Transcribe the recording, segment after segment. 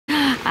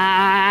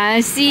I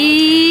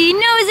see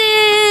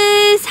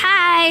noses.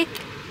 Hi.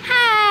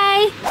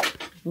 Hi.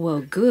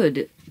 Well,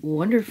 good,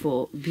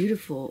 wonderful,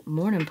 beautiful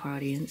morning,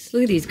 audience.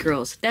 Look at these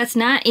girls. That's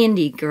not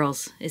Indy,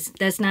 girls.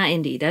 That's not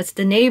Indy. That's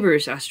the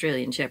neighbor's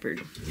Australian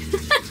Shepherd.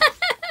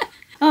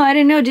 Oh, I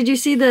didn't know. Did you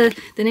see the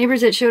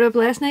neighbors that showed up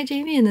last night,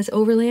 Jamie, in this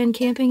overland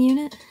camping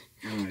unit?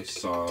 I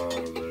saw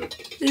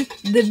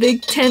the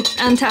big tent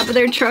on top of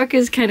their truck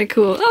is kind of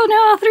cool. Oh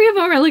no, all three of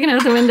them are looking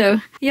out the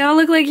window. Y'all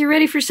look like you're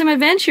ready for some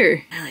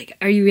adventure.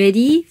 Are you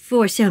ready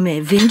for some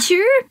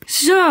adventure?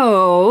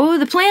 So,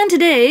 the plan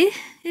today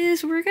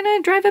is we're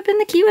gonna drive up in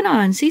the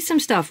Keweenaw and see some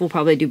stuff. We'll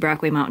probably do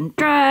Brockway Mountain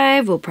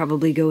Drive. We'll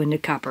probably go into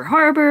Copper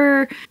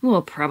Harbor.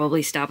 We'll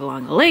probably stop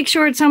along the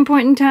lakeshore at some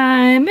point in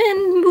time.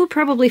 And we'll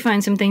probably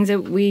find some things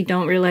that we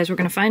don't realize we're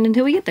gonna find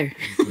until we get there.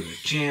 the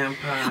jam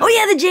pot. Oh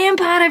yeah, the jam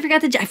pot. I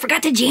forgot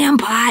the jam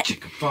pot.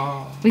 Jacob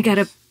Falls. We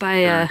gotta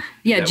buy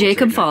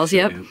Jacob Falls,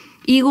 yep.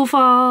 Eagle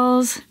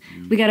Falls.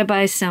 We gotta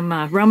buy some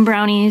rum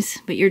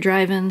brownies, but you're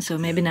driving, so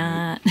maybe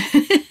not.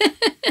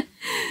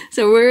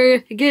 So we're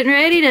getting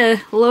ready to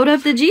load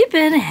up the Jeep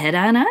and head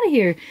on out of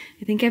here.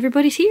 I think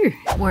everybody's here.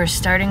 We're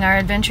starting our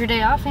adventure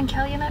day off in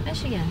Calumet,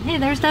 Michigan. Hey,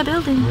 there's that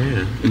building. Oh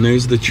yeah, and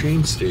there's the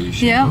train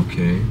station. Yeah.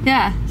 Okay.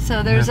 Yeah,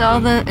 so there's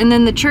and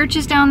then the church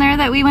is down there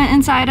that we went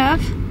inside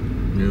of.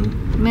 No.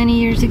 Many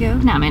years ago.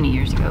 Not many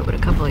years ago, but a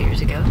couple of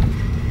years ago.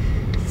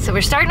 So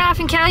we're starting off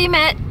in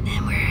Calumet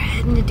and we're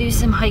heading to do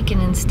some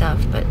hiking and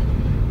stuff. But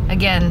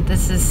again,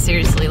 this is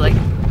seriously like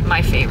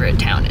my favorite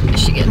town in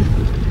Michigan.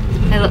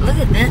 Look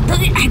at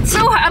this.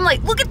 I'm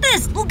like, look at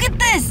this. Look at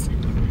this.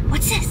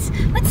 What's this?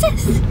 What's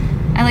this?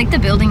 I like the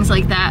buildings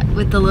like that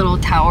with the little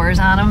towers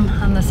on them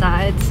on the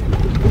sides.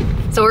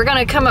 So we're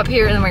gonna come up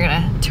here and then we're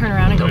gonna turn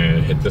around and go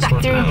hit this back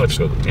one. through. Oh, let's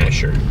go. Yeah,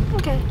 sure.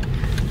 Okay.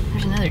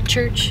 There's another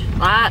church.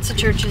 Lots of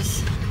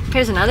churches.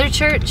 Here's another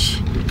church.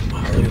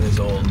 Wow, look at this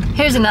old.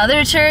 Here's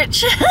another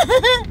church.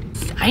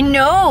 I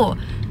know.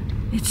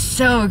 It's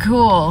so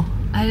cool.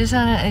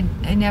 I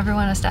never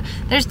want to stop.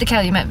 There's the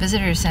Calumet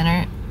Visitor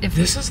Center.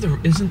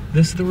 Isn't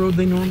this the road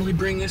they normally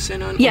bring us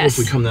in on? Yes.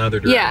 Or if we come the other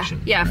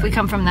direction. Yeah, right. If we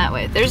come from that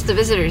way. There's the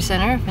Visitor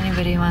Center if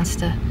anybody wants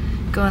to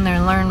go in there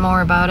and learn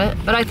more about it.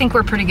 But I think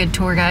we're pretty good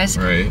tour guys.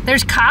 Right.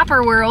 There's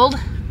Copper World.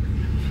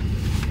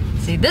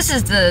 See, this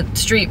is the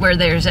street where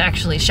there's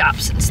actually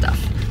shops and stuff.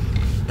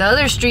 The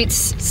other streets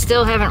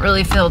still haven't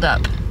really filled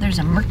up. There's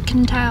a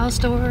mercantile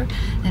store,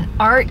 an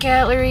art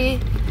gallery,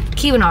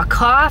 Keweenaw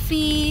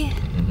Coffee.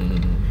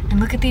 And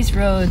look at these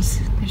roads.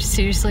 They're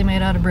seriously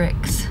made out of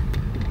bricks.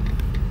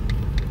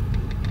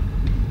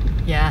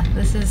 Yeah,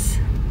 this is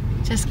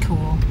just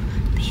cool.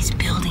 These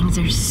buildings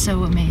are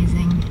so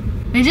amazing.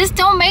 They just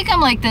don't make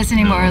them like this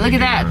anymore. Look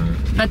at that.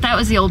 But that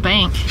was the old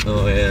bank.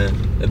 Oh yeah.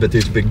 I bet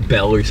there's a big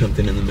bell or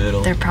something in the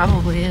middle. There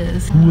probably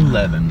is. Who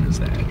 11 is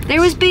that?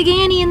 There was Big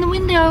Annie in the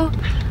window.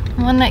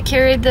 The one that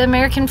carried the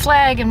American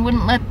flag and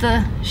wouldn't let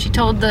she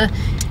told the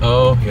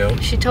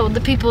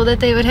people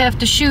that they would have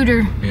to shoot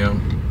her. Yeah.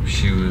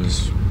 She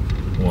was,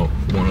 well,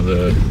 one of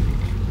the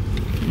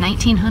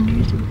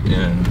 1900s.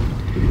 Yeah.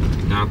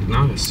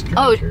 Not a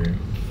striker.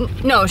 Oh,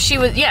 no, she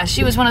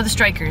was one of the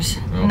strikers.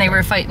 Okay. And they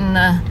were fighting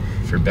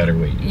for better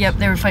wages. Yep,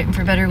 they were fighting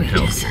for better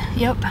wages.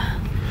 Yep.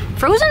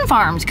 Frozen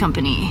Farms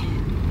Company.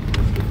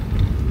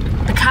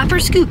 The Copper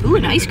Scoop. Ooh,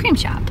 an ice cream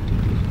shop.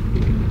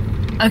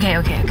 Okay.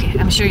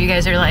 I'm sure you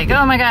guys are like,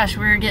 oh my gosh,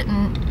 we're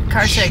getting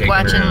car sick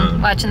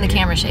watching the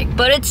camera shake.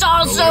 But it's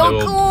all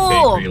so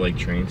cool. Bakery, like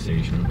train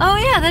station. Oh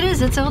yeah, that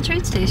is. It's an old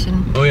train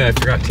station. Oh yeah, I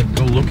forgot to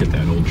go look at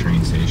that old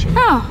train station.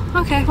 Oh,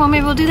 okay. Well,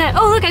 maybe we'll do that.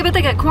 Oh look, I bet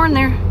they got corn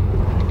there.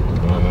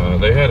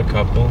 They had a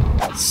couple.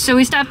 So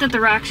we stopped at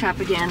the rock shop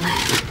again.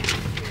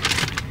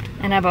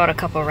 And I bought a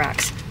couple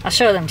rocks. I'll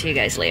show them to you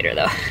guys later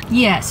though.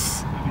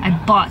 Yes, I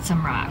bought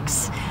some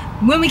rocks.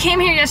 When we came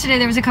here yesterday,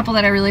 there was a couple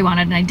that I really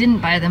wanted and I didn't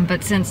buy them,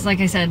 but since,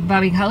 like I said,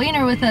 Bobby and Colleen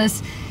are with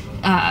us,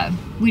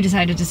 we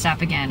decided to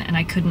stop again and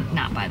I couldn't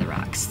not buy the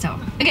rocks. So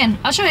again,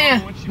 I'll show you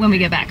when we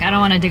get back. I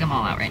don't want to dig them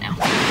all out right now.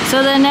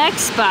 So the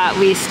next spot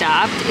we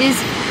stopped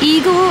is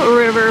Eagle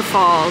River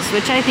Falls,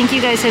 which I think you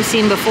guys have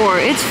seen before.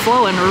 It's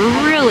flowing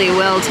really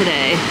well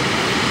today.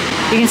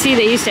 You can see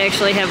they used to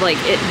actually have like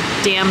it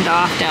dammed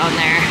off down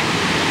there.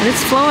 But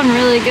it's flowing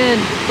really good.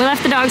 We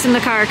left the dogs in the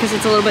car because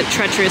it's a little bit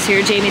treacherous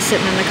here. Jamie's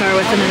sitting in the car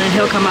with them and then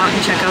he'll come out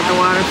and check out the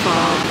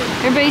waterfall.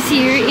 Everybody's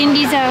here,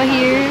 Indy's out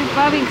here,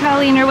 Bobby and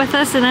Colleen are with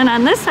us, and then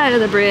on this side of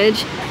the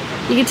bridge,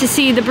 you get to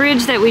see the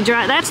bridge that we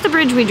drive. That's the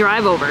bridge we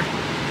drive over.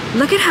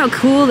 Look at how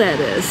cool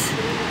that is.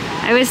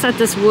 I always thought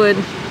this wood,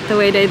 the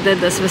way they did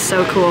this was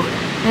so cool.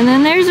 And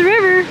then there's the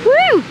river,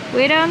 woo!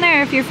 Way down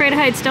there. If you're afraid of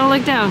heights, don't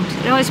look down.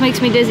 It always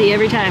makes me dizzy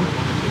every time.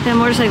 That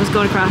motorcycle's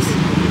going across.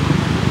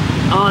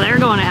 Oh, they're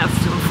going to have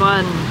some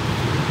fun.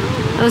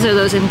 Those are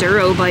those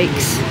enduro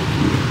bikes.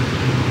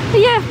 But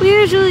yeah, we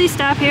usually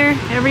stop here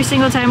every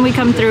single time we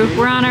come through.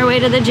 We're on our way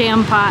to the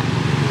jam pot.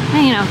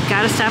 And, you know,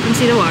 gotta stop and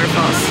see the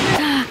waterfalls.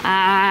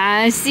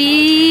 I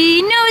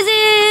see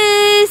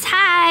noses!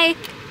 Hi!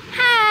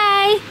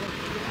 Hi!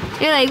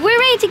 You're like, we're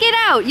ready to get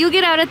out. You'll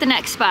get out at the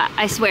next spot,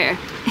 I swear.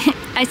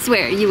 I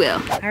swear, you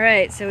will. All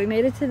right, so we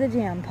made it to the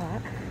jam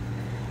pot.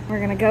 We're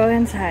gonna go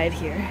inside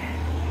here.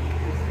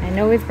 I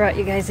know we've brought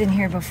you guys in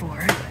here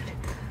before, but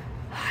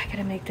I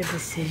gotta make the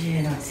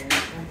decisions.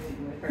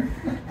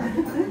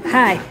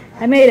 Hi,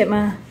 I made it,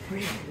 Ma.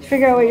 Did you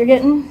figure out what you're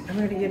getting? I'm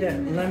gonna get a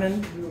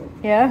lemon.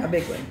 Yeah? A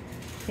big one.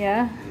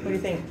 Yeah? What do you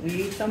think? We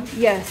eat some?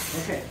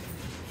 Yes. Okay.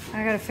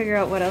 I gotta figure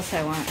out what else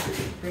I want.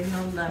 Bring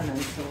no lemon,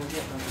 so we'll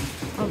get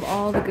lemon. Of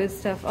all the good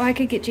stuff. Oh, I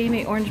could get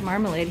Jamie orange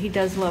marmalade. He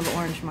does love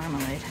orange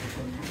marmalade.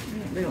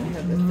 They don't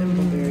have the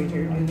thimbleberry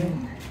here, do they?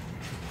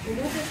 They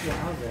got this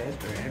wild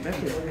raspberry. I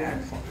bet it's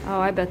excellent. Oh,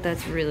 I bet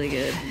that's really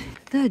good.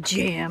 The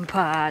jam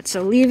pot.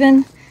 So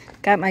leaving,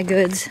 got my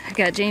goods. I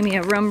got Jamie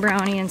a rum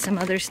brownie and some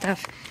other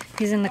stuff.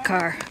 He's in the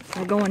car.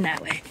 We're going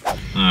that way.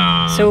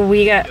 So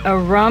we got a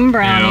rum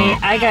brownie. Yeah.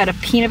 I got a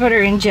peanut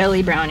butter and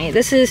jelly brownie.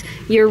 This is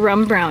your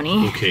rum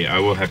brownie. Okay, I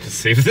will have to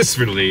save this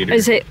for later. I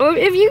say, oh,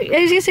 if you,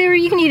 I was gonna say, or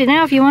you can eat it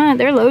now if you want.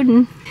 They're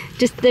loading.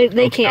 Just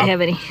they can't have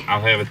any.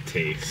 I'll have a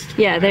taste.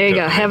 Yeah, there you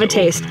go. Have a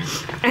taste.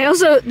 They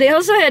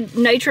also had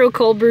nitro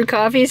cold brew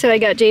coffee, so I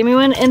got Jamie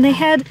one, and they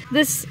had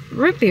this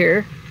root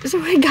beer,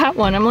 so I got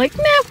one. I'm like,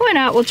 nah, why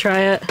not? We'll try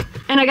it.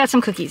 And I got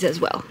some cookies as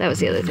well. That was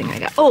the other thing I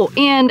got. Oh,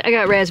 and I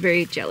got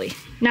raspberry jelly.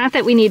 Not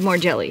that we need more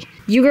jelly.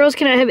 You girls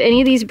cannot have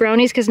any of these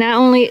brownies because not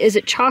only is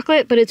it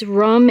chocolate, but it's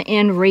rum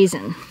and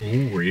raisin.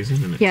 Ooh,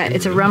 raisin in it. Yeah, too,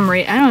 it's a really? rum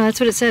raisin. I don't know, that's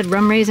what it said.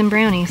 Rum raisin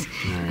brownies.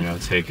 All right, I'll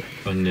take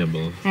a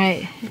nibble. All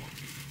right.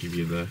 Give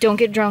you the. Don't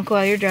get drunk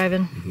while you're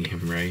driving. Yeah,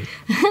 right.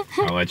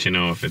 I'll let you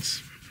know if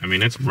it's. I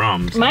mean, it's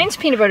rum. So. Mine's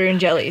peanut butter and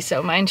jelly,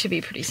 so mine should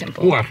be pretty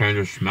simple. Ooh, I can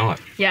just smell it.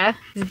 Yeah?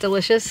 Is it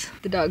delicious?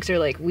 The dogs are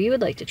like, we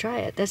would like to try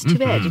it. That's too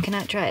bad. You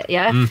cannot try it.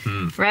 Yeah?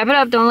 Wrap it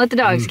up. Don't let the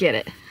dogs get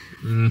it.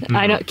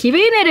 I don't. Keep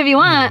eating it if you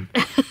want.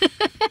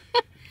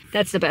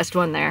 That's the best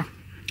one there.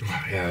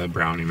 Yeah, the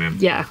brownie, man.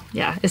 Yeah,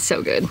 it's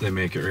so good. They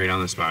make it right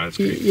on the spot. It's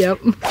great. Yep.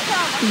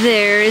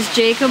 There is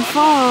Jacob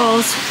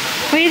Falls.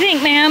 What do you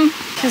think, ma'am?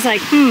 She's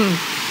like,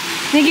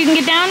 think you can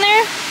get down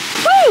there?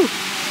 Woo!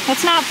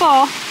 Let's not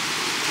fall.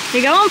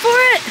 You're going for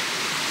it?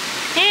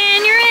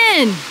 And you're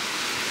in.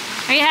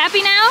 Are you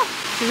happy now?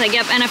 She's like,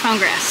 yep, and I found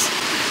grass.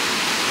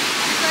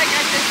 It's like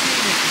I just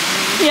need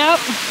it. Yep.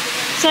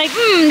 It's like,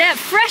 that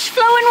fresh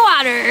flowing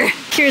water.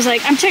 Kira's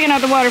like, I'm checking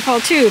out the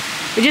waterfall too.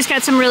 We just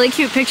got some really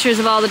cute pictures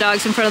of all the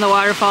dogs in front of the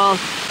waterfall.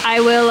 I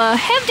will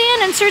have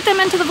Dan insert them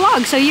into the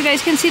vlog so you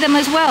guys can see them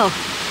as well.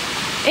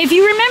 If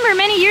you remember,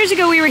 many years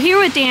ago we were here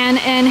with Dan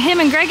and him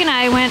and Greg and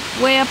I went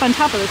way up on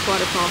top of this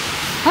waterfall.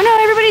 Oh no,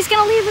 everybody's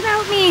gonna leave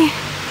without me.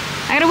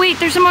 I gotta wait,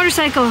 there's a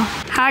motorcycle.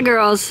 Hi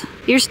girls,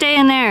 you're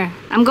staying there.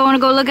 I'm going to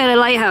go look at a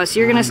lighthouse.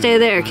 You're gonna stay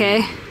there,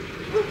 okay?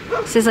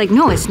 She's like,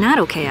 no, it's not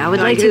okay. I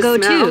would like to go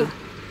too.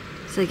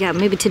 It's like, yeah,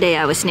 maybe today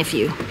I will sniff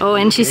you. Oh,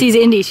 and she sees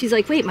Indy. She's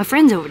like, wait, my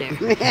friend's over there.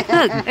 Look,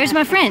 there's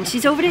my friend.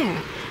 She's over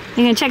there.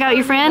 You gonna check out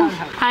your friend?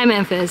 Hi,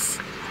 Memphis.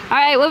 All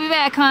right, we'll be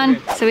back,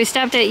 hon. So we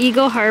stopped at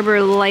Eagle Harbor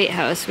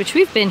Lighthouse, which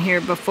we've been here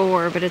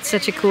before, but it's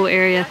such a cool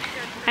area.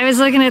 I was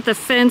looking at the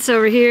fence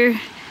over here.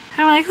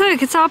 I'm like,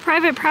 look, it's all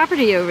private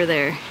property over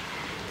there.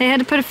 They had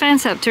to put a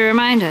fence up to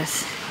remind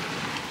us.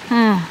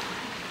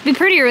 It'd be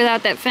prettier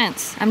without that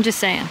fence, I'm just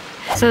saying.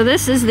 So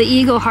this is the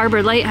Eagle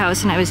Harbor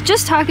Lighthouse, and I was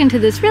just talking to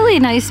this really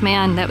nice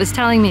man that was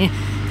telling me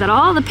that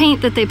all the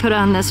paint that they put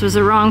on this was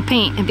the wrong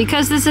paint. And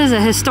because this is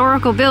a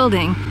historical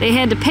building, they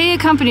had to pay a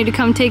company to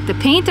come take the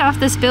paint off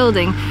this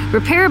building,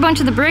 repair a bunch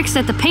of the bricks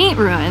that the paint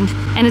ruined,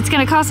 and it's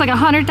gonna cost like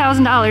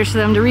 $100,000 for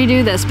them to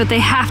redo this, but they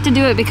have to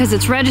do it because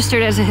it's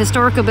registered as a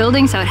historical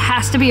building, so it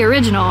has to be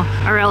original,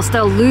 or else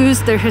they'll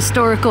lose their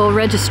historical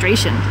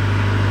registration.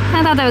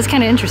 I thought that was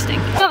kind of interesting.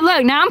 Oh,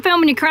 look, now I'm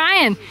filming you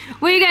crying.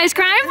 What are you guys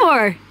crying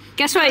for?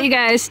 Guess what, you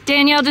guys?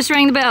 Danielle just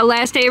rang the bell.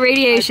 Last day of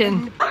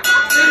radiation.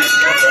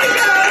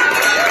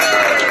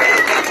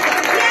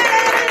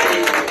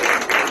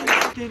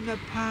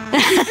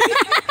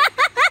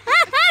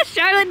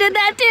 Charlotte did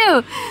that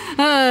too.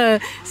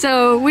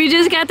 So we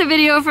just got the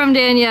video from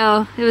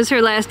Danielle. It was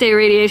her last day of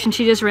radiation.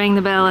 She just rang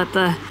the bell at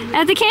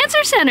the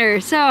cancer center.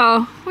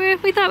 So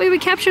we thought we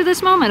would capture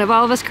this moment of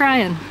all of us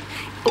crying.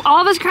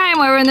 All of us crying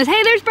while we're in this.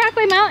 Hey, there's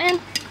Brockway Mountain.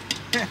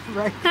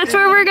 Right. That's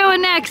where we're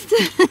going next.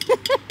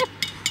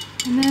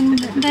 And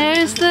then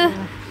there's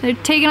they're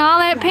taking all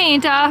that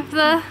paint off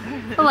the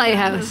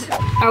lighthouse.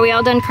 Are we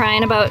all done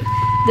crying about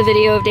the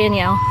video of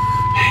Danielle?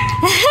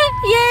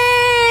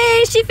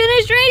 Yay! She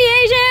finished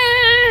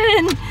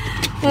radiation!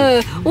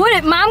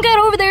 Mom got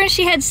over there and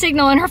she had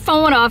signal and her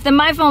phone went off, then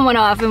my phone went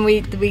off and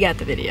we got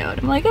the video. And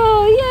I'm like,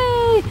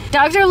 oh, yay!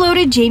 Dogs are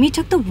loaded. Jamie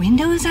took the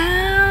windows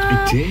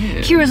out. I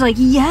did. Kira's like,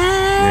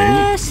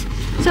 yes!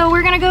 Right. So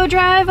we're gonna go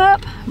drive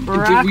up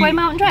Brockway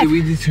Mountain Drive. Did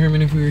we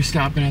determine if we were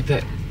stopping at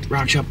that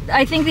rock shop?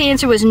 I think the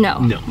answer was no.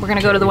 No. We're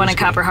gonna go to the one in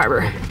Copper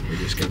Harbor.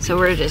 So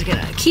we're just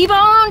gonna keep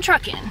on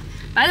trucking.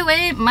 By the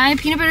way, my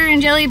peanut butter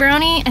and jelly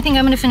brownie, I think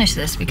I'm gonna finish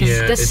this because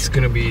it's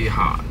gonna be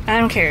hot. I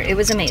don't care, it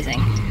was amazing.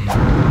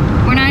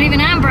 We're not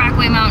even on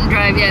Brockway Mountain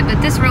Drive yet,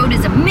 but this road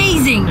is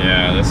amazing.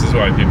 Yeah, this is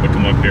why people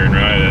come up here and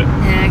ride it.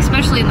 Yeah,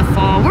 especially in the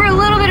fall. We're a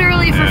little bit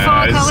early for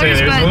fall colors,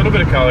 there's but a little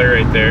bit of color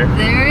right there.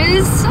 there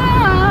is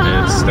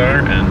some. Just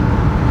starting.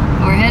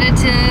 We're headed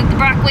to the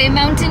Brockway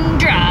Mountain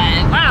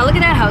Drive. Wow, look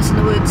at that house in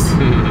the woods.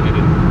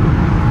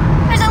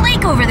 There's a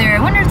lake over there. I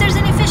wonder if there's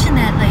any fish in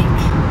that lake.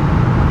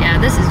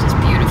 Yeah, this is just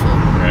beautiful.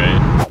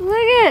 Right.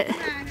 Look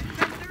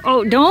at.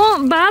 Oh,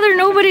 don't bother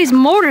nobody's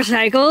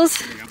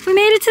motorcycles. We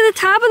made it to the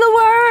top of the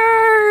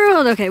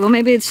world. Okay, well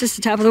maybe it's just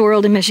the top of the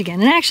world in Michigan.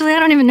 And actually, I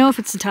don't even know if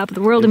it's the top of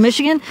the world in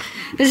Michigan.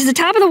 This is the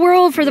top of the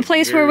world for the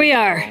place where we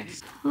are.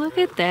 Look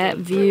at that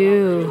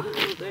view.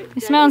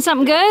 You smelling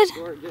something good?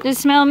 Does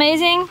it smell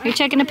amazing? Are you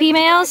checking the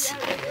P-mails?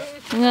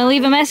 I'm gonna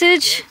leave a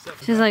message.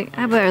 She's like,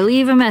 I better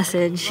leave a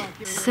message.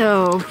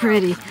 So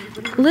pretty.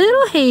 A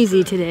little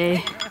hazy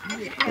today,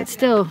 but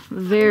still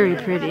very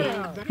pretty.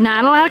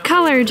 Not a lot of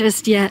color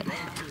just yet.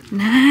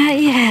 Not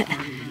yet.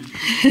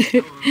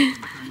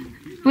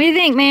 What do you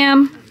think,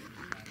 ma'am?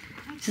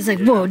 She's like,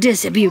 whoa,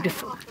 this is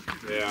beautiful.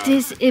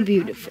 This is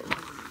beautiful.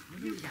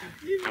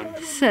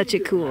 Such a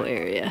cool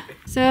area.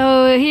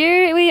 So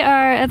here we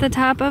are at the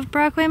top of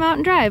Brockway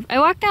Mountain Drive. I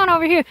walked down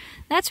over here.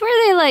 That's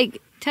where they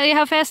like tell you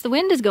how fast the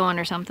wind is going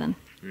or something.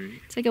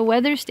 It's like a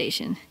weather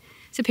station.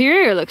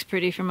 Superior looks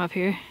pretty from up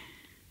here.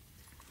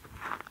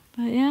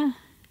 But yeah,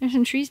 there's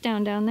some trees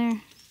down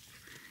there.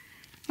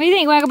 What do you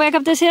think? Want to go back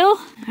up this hill?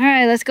 All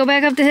right, let's go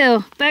back up the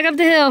hill. Back up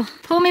the hill.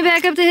 Pull me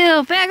back up the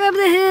hill. Back up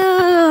the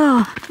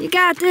hill. You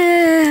got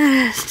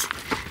this.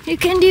 You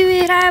can do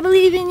it. I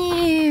believe in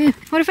you.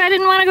 What if I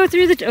didn't want to go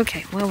through the...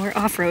 Okay, well, we're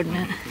off-roading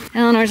it.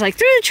 Eleanor's like,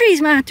 through the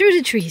trees, Ma. Through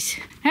the trees.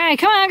 All right,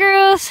 come on,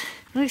 girls.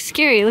 It looks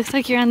scary. It looks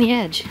like you're on the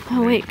edge.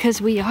 Oh, wait,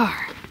 because we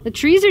are. The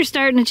trees are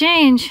starting to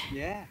change.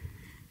 Yeah.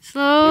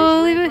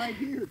 Slowly, but...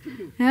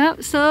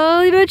 Yep,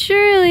 slowly but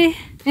surely.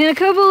 In a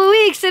couple of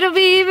weeks, it'll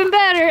be even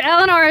better.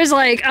 Eleanor is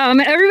like,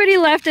 everybody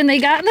left and they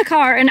got in the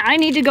car and I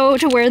need to go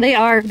to where they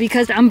are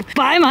because I'm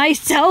by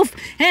myself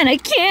and I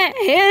can't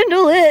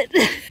handle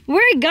it.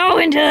 We're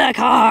going to the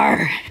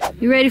car.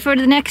 You ready for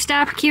the next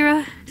stop,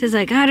 Kira? She's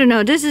like, I don't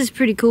know, this is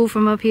pretty cool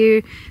from up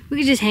here. We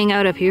could just hang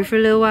out up here for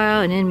a little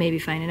while and then maybe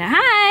find it out.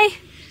 Hi!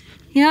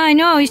 Yeah, I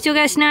know, you still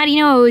got a snotty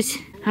nose.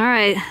 All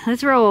right,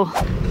 let's roll.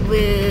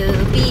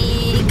 We'll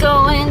be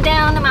going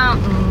down the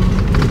mountain.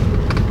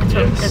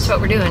 That's what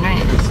we're doing,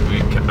 right?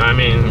 I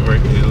mean,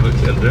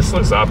 this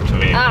looks up to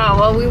me. Oh,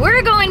 well, we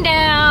were going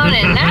down,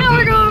 and now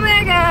we're going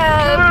back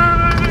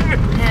up.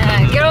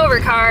 Yeah, get over,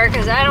 car,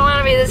 because I don't want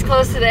to be this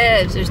close to the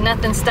edge. There's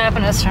nothing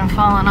stopping us from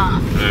falling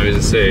off. I was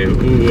just saying,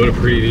 ooh, what a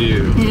pretty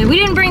view. Yeah, we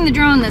didn't bring the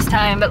drone this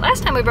time, but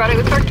last time we brought it,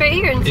 we parked right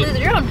here and flew the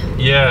drone.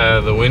 Yeah,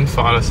 the wind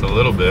fought us a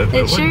little bit.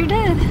 It sure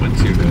did. Went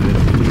too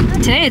bad.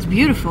 Today it's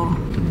beautiful.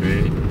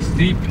 Right.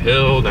 Steep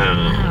hill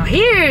down. Oh,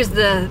 here's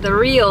the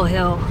real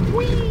hill.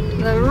 Whee!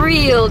 The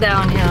real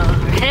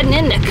downhill. We're heading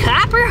into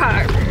Copper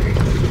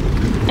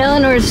Harbor.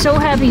 Eleanor is so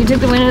happy you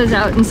took the windows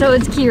out, and so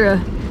is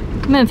Kira.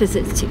 Memphis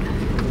is too.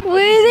 What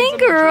do you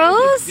think,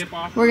 girls?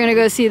 We're gonna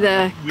go see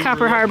the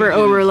Copper Harbor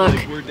overlook,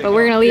 but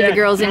we're gonna leave the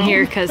girls in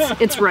here because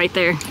it's right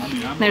there.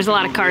 There's a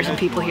lot of cars and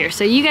people here,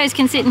 so you guys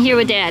can sit in here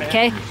with Dad,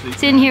 okay?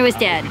 Sit in here with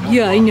Dad.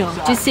 Yeah, I know.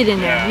 Just sit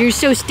in there. You're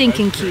so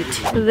stinking cute.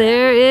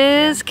 There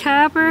is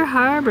Copper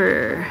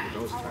Harbor.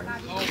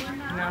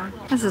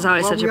 This is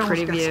always such a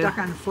pretty view. Stuck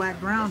on flat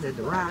ground at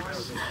the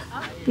rocks.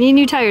 You need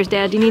new tires,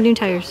 Dad. You need new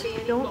tires.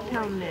 Don't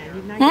tell them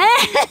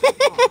that.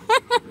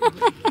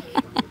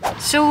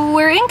 So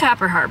we're in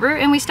Copper Harbor,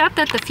 and we stopped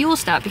at the fuel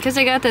stop because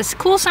they got this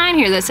cool sign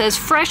here that says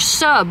fresh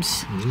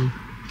subs.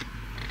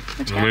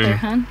 What you got there,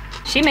 hon?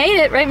 She made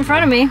it right in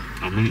front of me.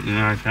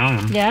 Yeah, I found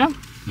them. Yeah?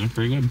 They're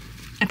pretty good.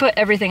 I put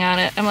everything on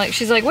it. I'm like,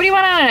 she's like, what do you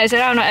want on it? I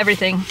said, I don't know,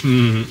 everything.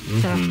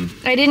 So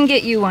I didn't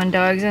get you one,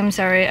 dogs. I'm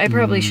sorry. I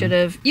probably should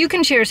have. You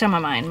can share some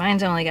of mine.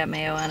 Mine's only got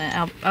mayo on it.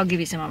 I'll give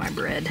you some of my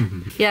bread.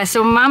 Yeah,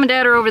 so Mom and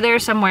Dad are over there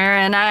somewhere,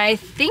 and I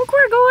think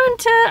we're going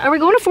to, are we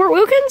going to Fort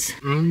Wilkins?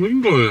 We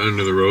can go to the end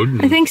of the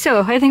road. I think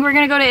so. I think we're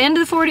going to go to the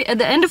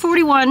end of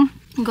 41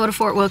 and go to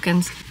Fort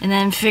Wilkins and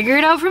then figure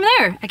it out from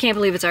there. I can't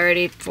believe it's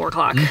already 4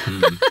 o'clock.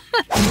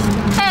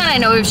 I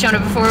know we've shown it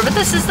before, but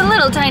this is the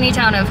little tiny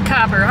town of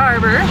Copper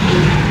Harbor.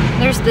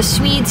 There's the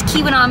Swedes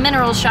Keweenaw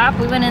Mineral Shop.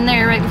 We went in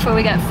there right before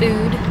we got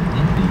food.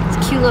 It's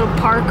a cute little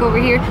park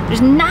over here. There's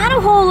not a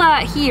whole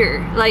lot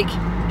here, like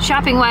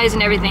shopping-wise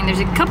and everything. There's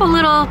a couple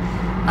little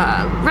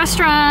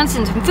restaurants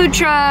and some food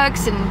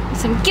trucks and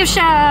some gift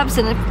shops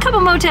and a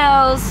couple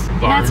motels.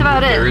 And that's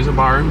about it. There is a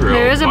bar and grill.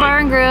 There is a bar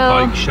and grill.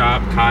 Bike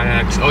shop,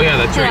 kayaks. Oh yeah,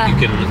 that's right. You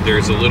can.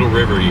 There's a little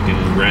river you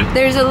can rent.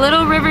 There's a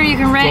little river you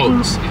can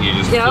rent. Floats, and you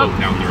just float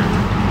down the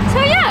river. So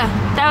yeah,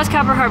 that was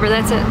Copper Harbor.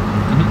 That's it.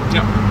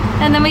 Yep.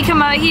 And then we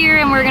come out here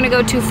and we're gonna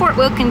go to Fort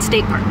Wilkins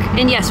State Park.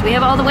 And yes, we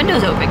have all the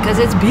windows open because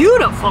it's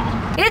beautiful.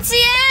 It's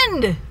the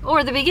end!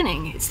 Or the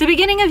beginning. It's the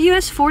beginning of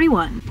US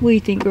 41. What do you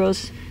think,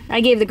 girls?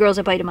 I gave the girls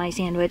a bite of my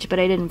sandwich, but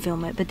I didn't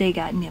film it, but they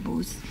got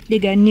nibbles. They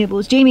got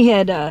nibbles. Jamie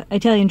had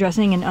Italian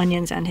dressing and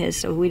onions on his,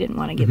 so we didn't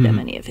want to give them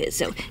any of his,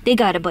 so they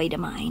got a bite of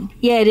mine.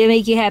 Yeah, did it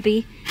make you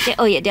happy?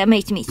 Oh yeah, that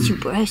makes me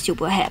super,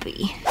 super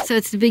happy. So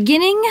it's the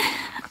beginning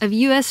of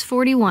US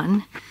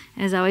 41.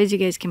 As always, you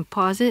guys can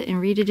pause it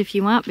and read it if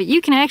you want, but you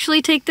can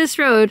actually take this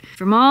road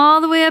from all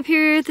the way up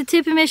here at the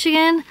tip of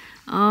Michigan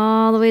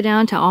all the way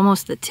down to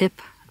almost the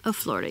tip of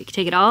Florida. You can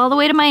take it all the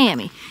way to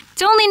Miami.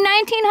 It's only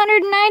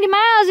 1,990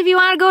 miles if you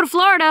want to go to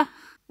Florida.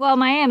 Well,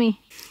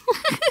 Miami.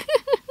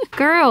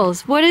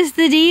 Girls, what is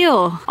the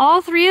deal?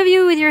 All three of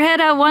you with your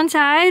head out one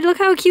side? Look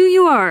how cute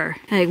you are.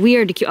 Like, we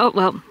are the cute. Oh,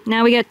 well,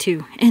 now we got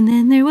two. And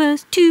then there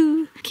was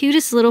two.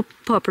 Cutest little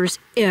puppers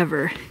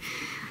ever.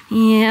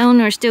 Yeah,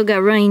 Eleanor still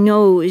got runny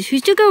nose. Who's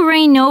still got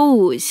runny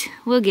nose?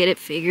 We'll get it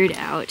figured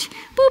out.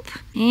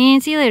 Boop.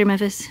 And see you later,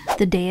 Memphis.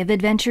 The day of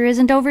adventure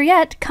isn't over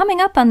yet.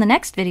 Coming up on the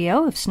next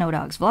video of Snow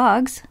Dogs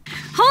Vlogs.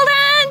 Hold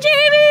on,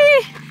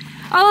 Jamie!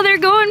 Oh, they're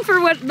going for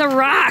what? The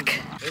rock.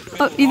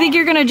 Oh, you think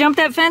you're gonna jump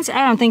that fence?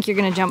 I don't think you're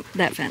gonna jump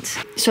that fence.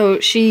 So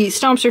she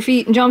stomps her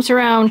feet and jumps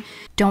around.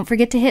 Don't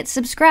forget to hit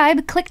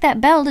subscribe, click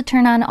that bell to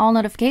turn on all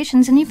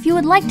notifications, and if you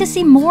would like to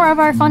see more of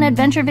our fun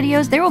adventure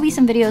videos, there will be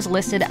some videos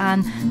listed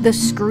on the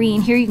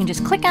screen here. You can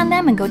just click on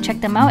them and go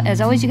check them out.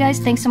 As always, you guys,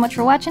 thanks so much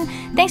for watching.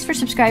 Thanks for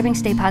subscribing,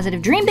 stay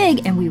positive, dream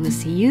big, and we will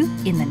see you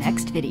in the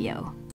next video.